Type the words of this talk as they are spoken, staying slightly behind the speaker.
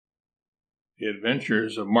The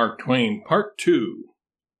Adventures of Mark Twain, Part 2.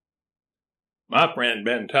 My friend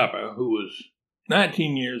Ben Tupper, who was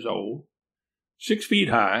 19 years old, 6 feet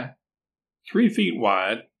high, 3 feet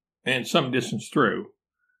wide, and some distance through,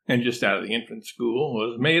 and just out of the infant school,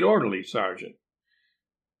 was made orderly sergeant.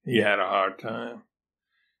 He had a hard time.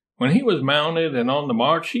 When he was mounted and on the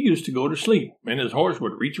march, he used to go to sleep, and his horse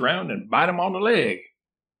would reach around and bite him on the leg.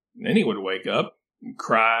 Then he would wake up and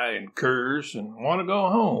cry and curse and want to go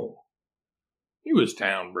home. He was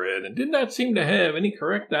town-bred and did not seem to have any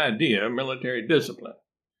correct idea of military discipline.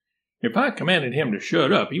 If I commanded him to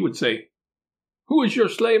shut up, he would say, "Who was your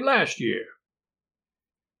slave last year?"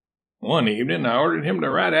 One evening, I ordered him to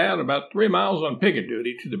ride out about 3 miles on picket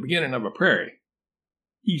duty to the beginning of a prairie.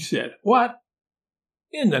 He said, "What?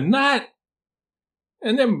 In the night?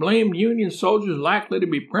 And them blamed Union soldiers likely to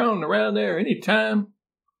be prowling around there any time?"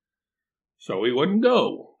 So he wouldn't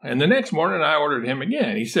go, and the next morning I ordered him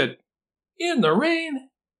again. He said, "In the rain?"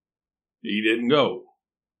 He didn't go.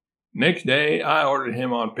 Next day, I ordered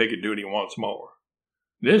him on picket duty once more.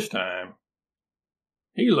 This time,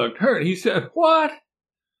 he looked hurt. He said, "What?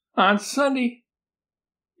 On Sunday?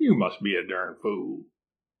 You must be a darn fool."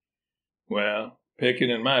 Well,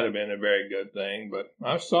 picketing might have been a very good thing, but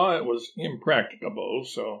I saw it was impracticable,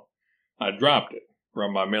 so I dropped it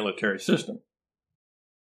from my military system.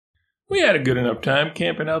 We had a good enough time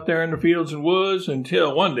camping out there in the fields and woods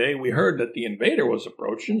until one day we heard that the invader was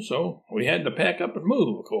approaching, so we had to pack up and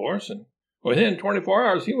move, of course, and within 24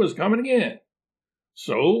 hours he was coming again.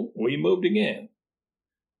 So we moved again.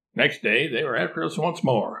 Next day they were after us once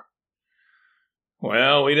more.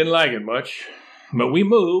 Well, we didn't like it much, but we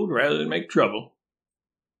moved rather than make trouble.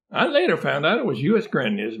 I later found out it was U.S.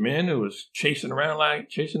 Grant and his men who was chasing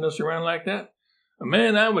us around like that. A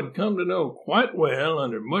man I would come to know quite well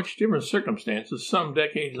under much different circumstances some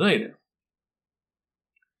decades later.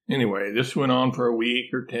 Anyway, this went on for a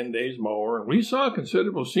week or 10 days more, and we saw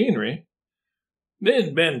considerable scenery.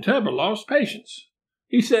 Then Ben Tupper lost patience.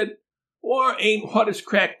 He said, "War ain't what it's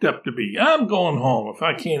cracked up to be. I'm going home if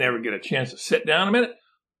I can't ever get a chance to sit down a minute.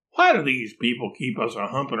 Why do these people keep us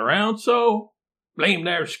humping around so? Blame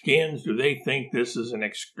their skins, do they think this is an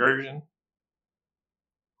excursion?"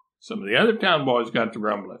 Some of the other town boys got to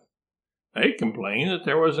grumbling. They complained that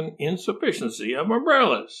there was an insufficiency of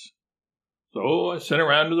umbrellas. So I sent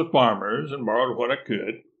around to the farmers and borrowed what I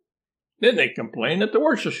could. Then they complained that the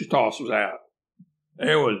Worcestershire sauce was out.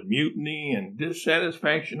 There was mutiny and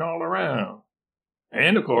dissatisfaction all around.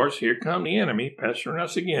 And, of course, here come the enemy pestering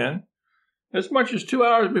us again, as much as 2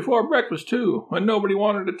 hours before breakfast, too, when nobody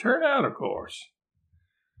wanted to turn out, of course.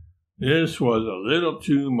 This was a little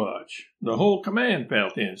too much. The whole command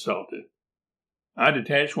felt insulted. I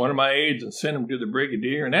detached one of my aides and sent him to the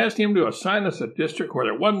brigadier and asked him to assign us a district where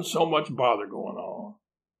there wasn't so much bother going on.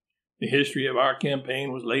 The history of our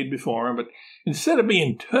campaign was laid before him, but instead of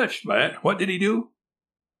being touched by it, what did he do?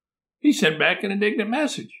 He sent back an indignant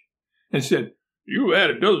message and said, "You had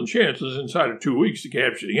a dozen chances inside of 2 weeks to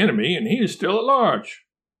capture the enemy, and he is still at large."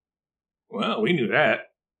 Well, we knew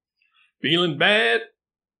that. Feeling bad?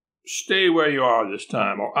 Stay where you are this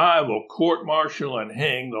time, or I will court-martial and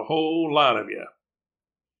hang the whole lot of you.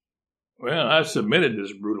 Well, I submitted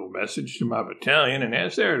this brutal message to my battalion and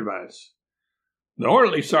asked their advice. The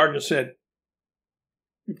orderly sergeant said,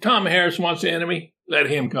 "If Tom Harris wants the enemy, let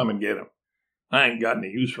him come and get him. I ain't got any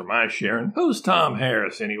use for my sharing. Who's Tom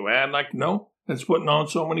Harris, anyway, I'd like to know, that's putting on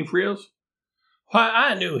so many frills? Why,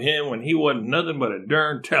 I knew him when he wasn't nothing but a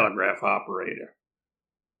darn telegraph operator.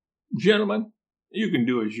 Gentlemen, you can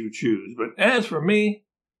do as you choose, but as for me,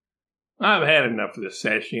 I've had enough of this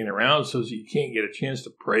sashaying around so you can't get a chance to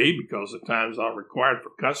pray because the time's not required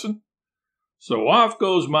for cussing. So off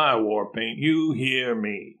goes my war paint, you hear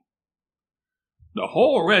me." The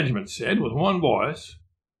whole regiment said with one voice,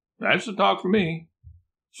 "That's the talk for me."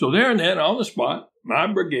 So there and then, on the spot, my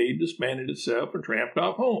brigade disbanded itself and tramped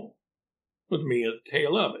off home, with me at the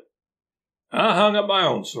tail of it. I hung up my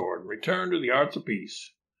own sword and returned to the arts of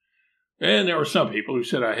peace. And there were some people who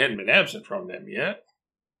said I hadn't been absent from them yet.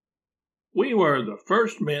 We were the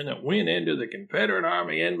first men that went into the Confederate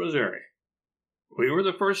Army in Missouri. We were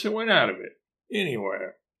the first that went out of it,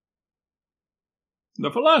 anywhere.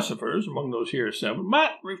 The philosophers among those here assembled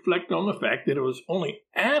might reflect on the fact that it was only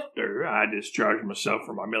after I discharged myself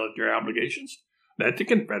from my military obligations that the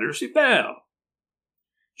Confederacy fell.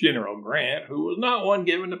 General Grant, who was not one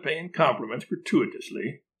given to paying compliments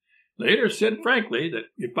gratuitously, later said frankly that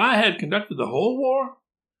if I had conducted the whole war,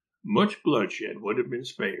 much bloodshed would have been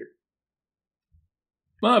spared.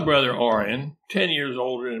 My brother Orion, 10 years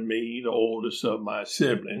older than me, the oldest of my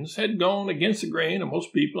siblings, had gone against the grain of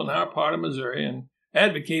most people in our part of Missouri and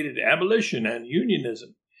advocated abolition and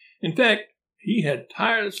unionism. In fact, he had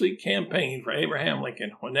tirelessly campaigned for Abraham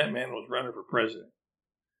Lincoln when that man was running for president.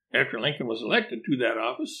 After Lincoln was elected to that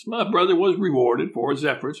office, my brother was rewarded for his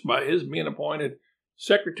efforts by his being appointed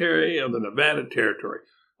Secretary of the Nevada Territory,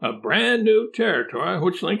 a brand new territory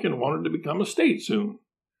which Lincoln wanted to become a state soon,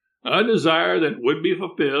 a desire that would be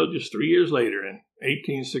fulfilled just 3 years later in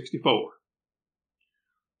 1864.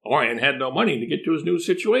 Orion had no money to get to his new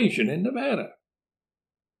situation in Nevada.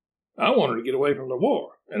 I wanted to get away from the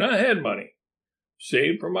war, and I had money,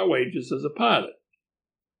 saved from my wages as a pilot.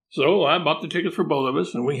 So I bought the tickets for both of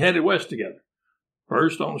us, and we headed west together.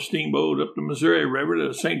 First on a steamboat up the Missouri River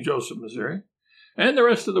to St. Joseph, Missouri, and the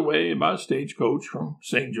rest of the way by stagecoach from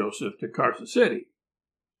St. Joseph to Carson City.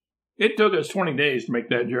 It took us 20 days to make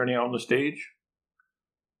that journey on the stage.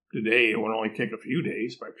 Today, it would only take a few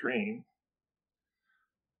days by train.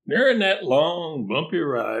 During that long, bumpy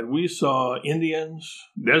ride, we saw Indians,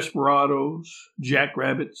 desperados,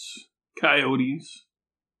 jackrabbits, coyotes,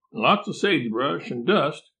 lots of sagebrush and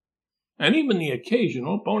dust, and even the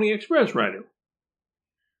occasional Pony Express rider.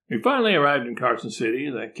 We finally arrived in Carson City,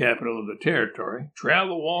 the capital of the territory,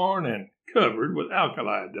 travel-worn and covered with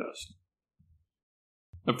alkali dust.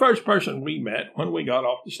 The first person we met when we got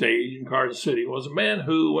off the stage in Carson City was a man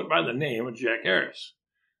who went by the name of Jack Harris.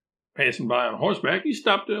 Passing by on horseback, he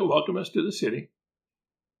stopped to welcome us to the city.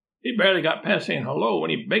 He barely got past saying hello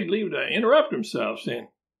when he begged leave to interrupt himself, saying,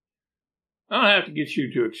 "I'll have to get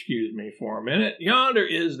you to excuse me for a minute. Yonder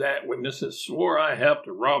is that witness that swore I helped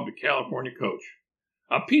to rob the California coach.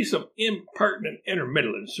 A piece of impertinent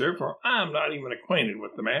intermittence, sir, for I'm not even acquainted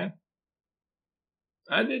with the man."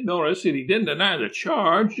 I did notice that he didn't deny the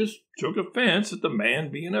charge, just took offense at the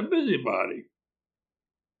man being a busybody.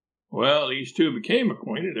 Well, these two became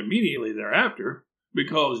acquainted immediately thereafter,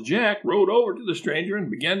 because Jack rode over to the stranger and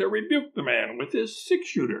began to rebuke the man with his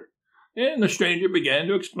six-shooter, and the stranger began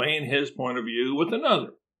to explain his point of view with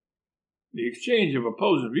another. The exchange of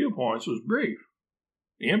opposing viewpoints was brief.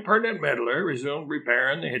 The impertinent meddler resumed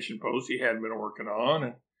repairing the hitching post he had been working on,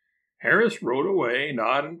 and Harris rode away,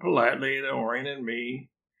 nodding politely to Orion and me,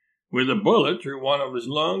 with a bullet through one of his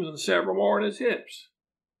lungs and several more in his hips.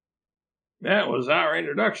 That was our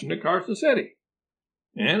introduction to Carson City,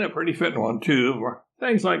 and a pretty fitting one, too, for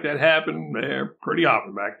things like that happened there pretty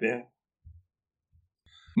often back then.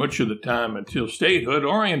 Much of the time until statehood,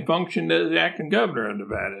 Orion functioned as the acting governor of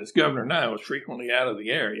Nevada, as governor now was frequently out of the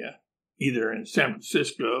area, either in San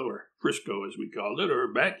Francisco or Frisco, as we called it,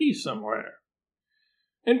 or back east somewhere.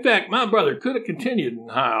 In fact, my brother could have continued in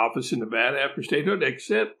high office in Nevada after statehood,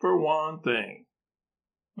 except for one thing.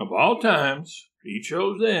 Of all times, he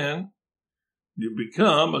chose then to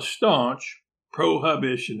become a staunch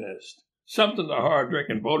prohibitionist, something the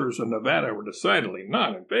hard-drinking voters of Nevada were decidedly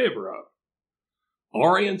not in favor of.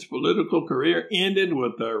 Orion's political career ended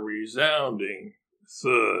with a resounding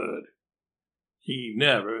thud. He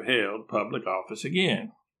never held public office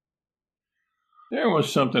again. There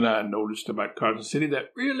was something I noticed about Carson City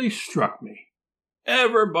that really struck me.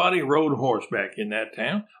 Everybody rode horseback in that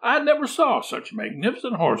town. I never saw such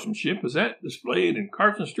magnificent horsemanship as that displayed in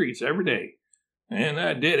Carson streets every day, and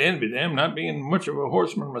I did envy them, not being much of a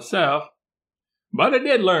horseman myself. But I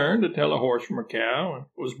did learn to tell a horse from a cow, and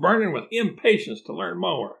was burning with impatience to learn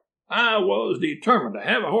more. I was determined to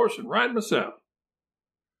have a horse and ride myself.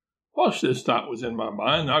 Whilst this thought was in my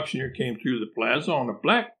mind, the auctioneer came through the plaza on a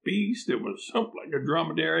black beast that was humped like a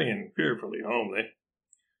dromedary and fearfully homely.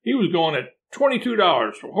 He was going at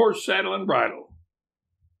 $22 for horse, saddle, and bridle.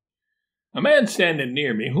 A man standing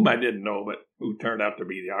near me, whom I didn't know, but who turned out to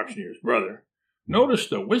be the auctioneer's brother, noticed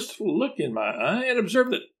the wistful look in my eye and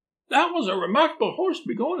observed that was a remarkable horse to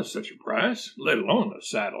be going at such a price, let alone the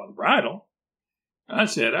saddle and bridle. I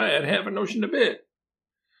said I had half a notion to bid.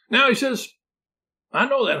 Now, he says, "I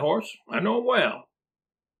know that horse. I know him well.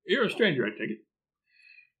 You're a stranger, I take it.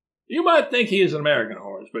 You might think he is an American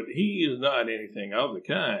horse, but he is not anything of the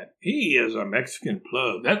kind. He is a Mexican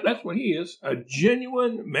plug. That's what he is, a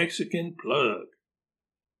genuine Mexican plug."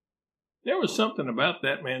 There was something about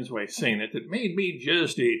that man's way of saying it that made me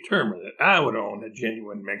just determined that I would own a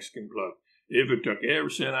genuine Mexican plug, if it took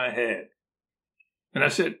every cent I had. And I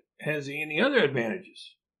said, "Has he any other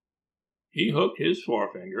advantages?" He hooked his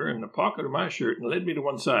forefinger in the pocket of my shirt and led me to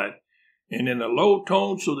one side, and in a low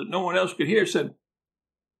tone so that no one else could hear, said,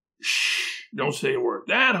 "Shh, don't say a word.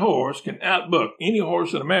 That horse can outbook any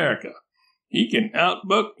horse in America. He can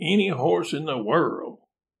outbook any horse in the world."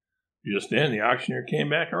 Just then the auctioneer came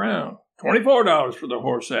back around. $24 for the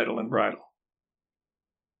horse, saddle, and bridle.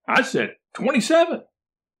 I said, "27.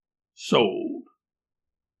 Sold."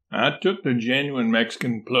 I took the genuine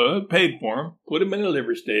Mexican plug, paid for him, put him in a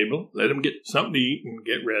livery stable, let him get something to eat and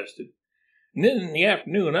get rested. And then in the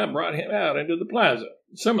afternoon, I brought him out into the plaza.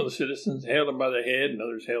 Some of the citizens held him by the head, and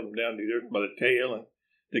others held him down to the earth by the tail, and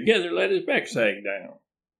together let his back sag down.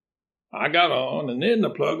 I got on, and then the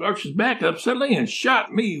plug arched his back up suddenly and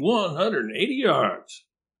shot me 180 yards.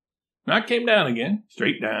 And I came down again,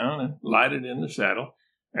 straight down, and lighted in the saddle,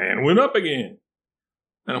 and went up again.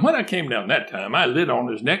 And when I came down that time, I lit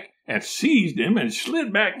on his neck and seized him and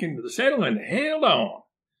slid back into the saddle and held on.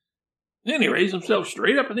 Then he raised himself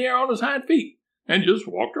straight up in the air on his hind feet and just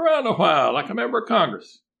walked around a while like a member of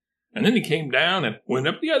Congress. And then he came down and went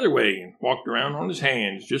up the other way and walked around on his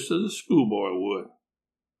hands just as a schoolboy would.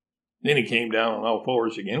 Then he came down on all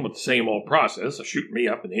fours again with the same old process of shooting me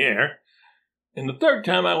up in the air. And the third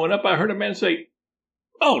time I went up, I heard a man say,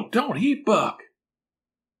 "Oh, don't he buck?"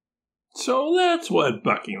 So that's what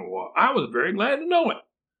bucking was. I was very glad to know it.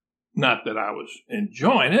 Not that I was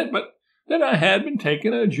enjoying it, but that I had been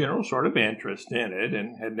taking a general sort of interest in it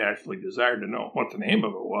and had naturally desired to know what the name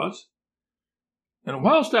of it was. And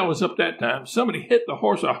whilst I was up that time, somebody hit the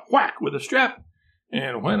horse a whack with a strap,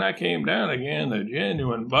 and when I came down again, the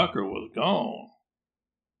genuine bucker was gone.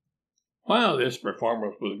 While this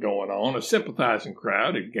performance was going on, a sympathizing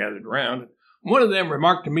crowd had gathered round, and one of them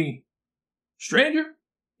remarked to me, "Stranger,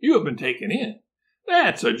 you have been taken in.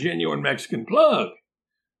 That's a genuine Mexican plug."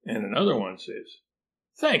 And another one says,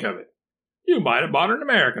 "Think of it. You might have bought an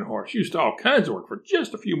American horse, used to all kinds of work for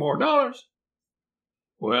just a few more dollars."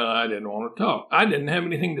 Well, I didn't want to talk. I didn't have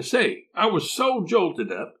anything to say. I was so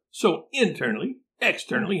jolted up, so internally,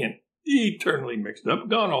 externally, and eternally mixed up,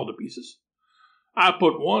 gone all to pieces. I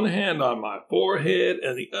put one hand on my forehead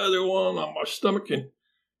and the other one on my stomach, and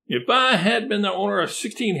if I had been the owner of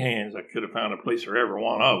 16 hands, I could have found a place for every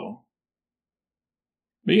one of them.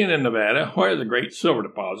 Being in Nevada, where the great silver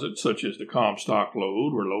deposits, such as the Comstock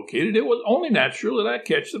lode, were located, it was only natural that I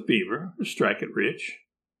catch the fever or strike it rich.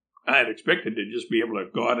 I had expected to just be able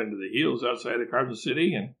to go out into the hills outside of Carson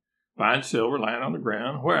City and find silver lying on the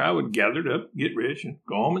ground, where I would gather it up, get rich, and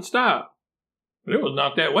go home in style. But it was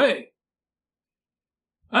not that way.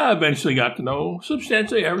 I eventually got to know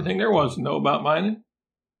substantially everything there was to know about mining,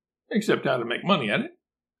 except how to make money at it.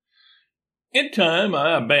 In time,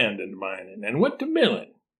 I abandoned mining and went to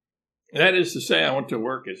milling. That is to say, I went to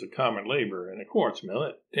work as a common laborer in a quartz mill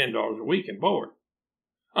at $10 a week and board.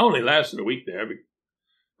 I only lasted a week there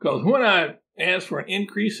because when I asked for an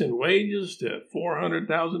increase in wages to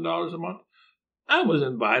 $400,000 a month, I was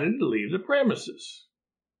invited to leave the premises.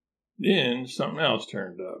 Then something else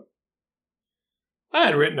turned up. I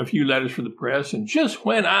had written a few letters for the press, and just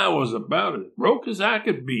when I was about as broke as I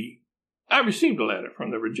could be, I received a letter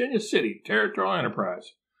from the Virginia City Territorial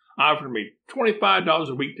Enterprise, offering me $25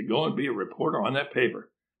 a week to go and be a reporter on that paper.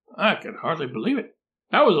 I could hardly believe it.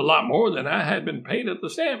 That was a lot more than I had been paid at the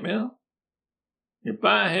stamp mill. If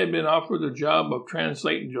I had been offered the job of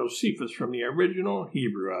translating Josephus from the original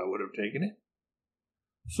Hebrew, I would have taken it.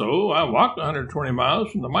 So I walked 120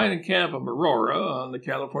 miles from the mining camp of Aurora on the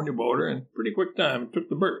California border in pretty quick time and took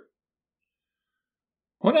the berth.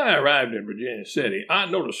 When I arrived in Virginia City, I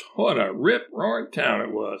noticed what a rip-roaring town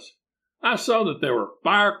it was. I saw that there were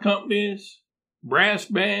fire companies, brass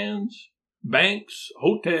bands, banks,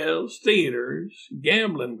 hotels, theaters,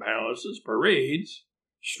 gambling palaces, parades,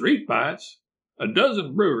 street fights, a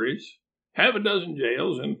dozen breweries, half a dozen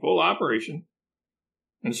jails in full operation,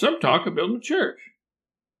 and some talk of building a church.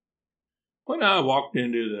 When I walked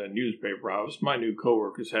into the newspaper office, my new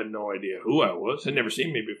coworkers had no idea who I was, had never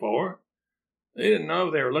seen me before. They didn't know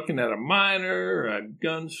if they were looking at a miner, a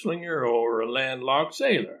gunslinger, or a landlocked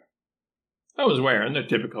sailor. I was wearing the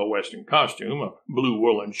typical Western costume, a blue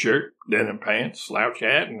woolen shirt, denim pants, slouch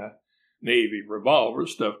hat, and a navy revolver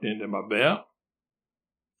stuffed into my belt.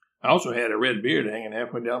 I also had a red beard hanging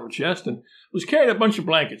halfway down my chest and was carrying a bunch of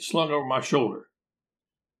blankets slung over my shoulder.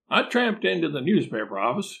 I tramped into the newspaper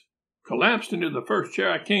office, collapsed into the first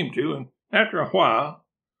chair I came to, and after a while,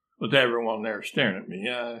 with everyone there staring at me,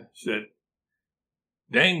 I said,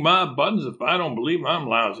 "Dang my buttons if I don't believe I'm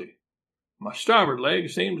lousy. My starboard leg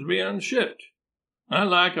seems to be unshipped. I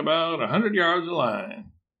like about 100 yards of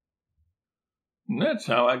line." And that's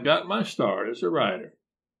how I got my start as a writer.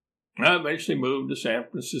 I eventually moved to San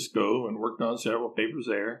Francisco and worked on several papers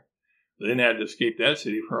there. Then had to escape that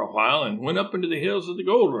city for a while and went up into the hills of the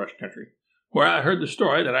gold rush country, where I heard the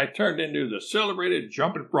story that I turned into the celebrated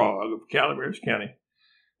jumping frog of Calaveras County,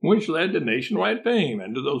 which led to nationwide fame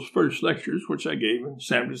and to those first lectures which I gave in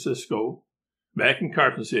San Francisco, back in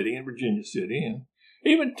Carson City and Virginia City, and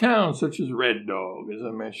even towns such as Red Dog, as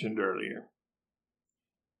I mentioned earlier.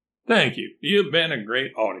 Thank you. You've been a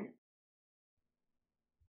great audience.